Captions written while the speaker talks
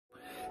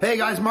Hey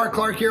guys, Mark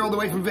Clark here all the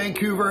way from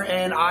Vancouver,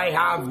 and I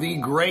have the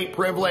great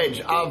privilege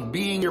of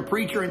being your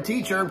preacher and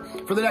teacher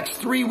for the next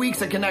 3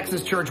 weeks at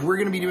Connexus Church. We're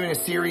going to be doing a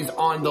series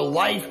on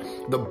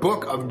the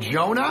book of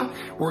Jonah.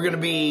 We're going to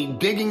be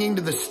digging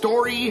into the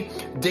story,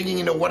 digging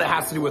into what it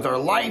has to do with our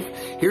life.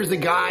 Here's a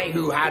guy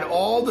who had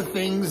all the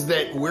things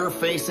that we're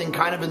facing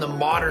kind of in the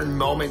modern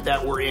moment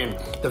that we're in.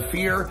 The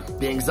fear,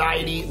 the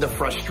anxiety, the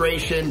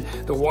frustration,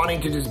 the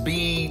wanting to just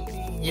be,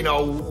 you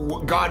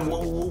know, God,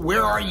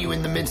 where are you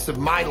in the midst of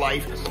my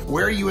life?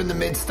 Where are you in the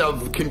midst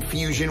of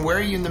confusion? Where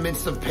are you in the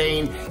midst of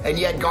pain? And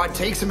yet God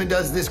takes him and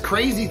does this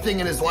crazy thing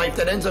in his life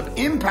that ends up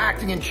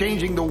impacting and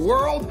changing the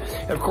world.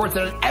 And of course,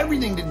 that has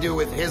everything to do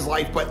with his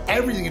life, but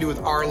everything to do with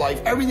our life,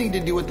 everything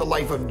to do with the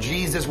life of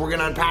Jesus. We're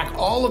going to unpack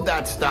all of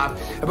that stuff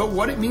about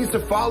what it means to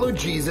follow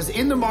Jesus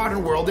in the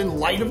modern world in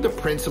light of the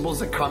principles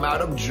that come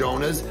out of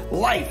Jonah's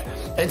life.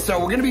 And so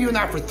we're going to be doing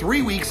that for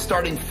 3 weeks,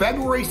 starting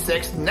February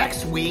 6th,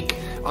 next week.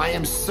 I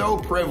am so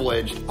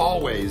privileged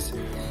always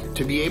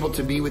to be able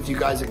to be with you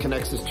guys at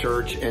Connexus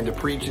Church and to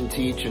preach and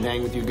teach and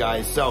hang with you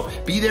guys. So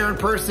be there in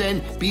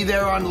person, be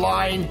there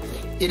online.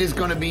 It is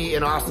going to be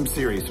an awesome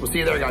series. We'll see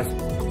you there, guys.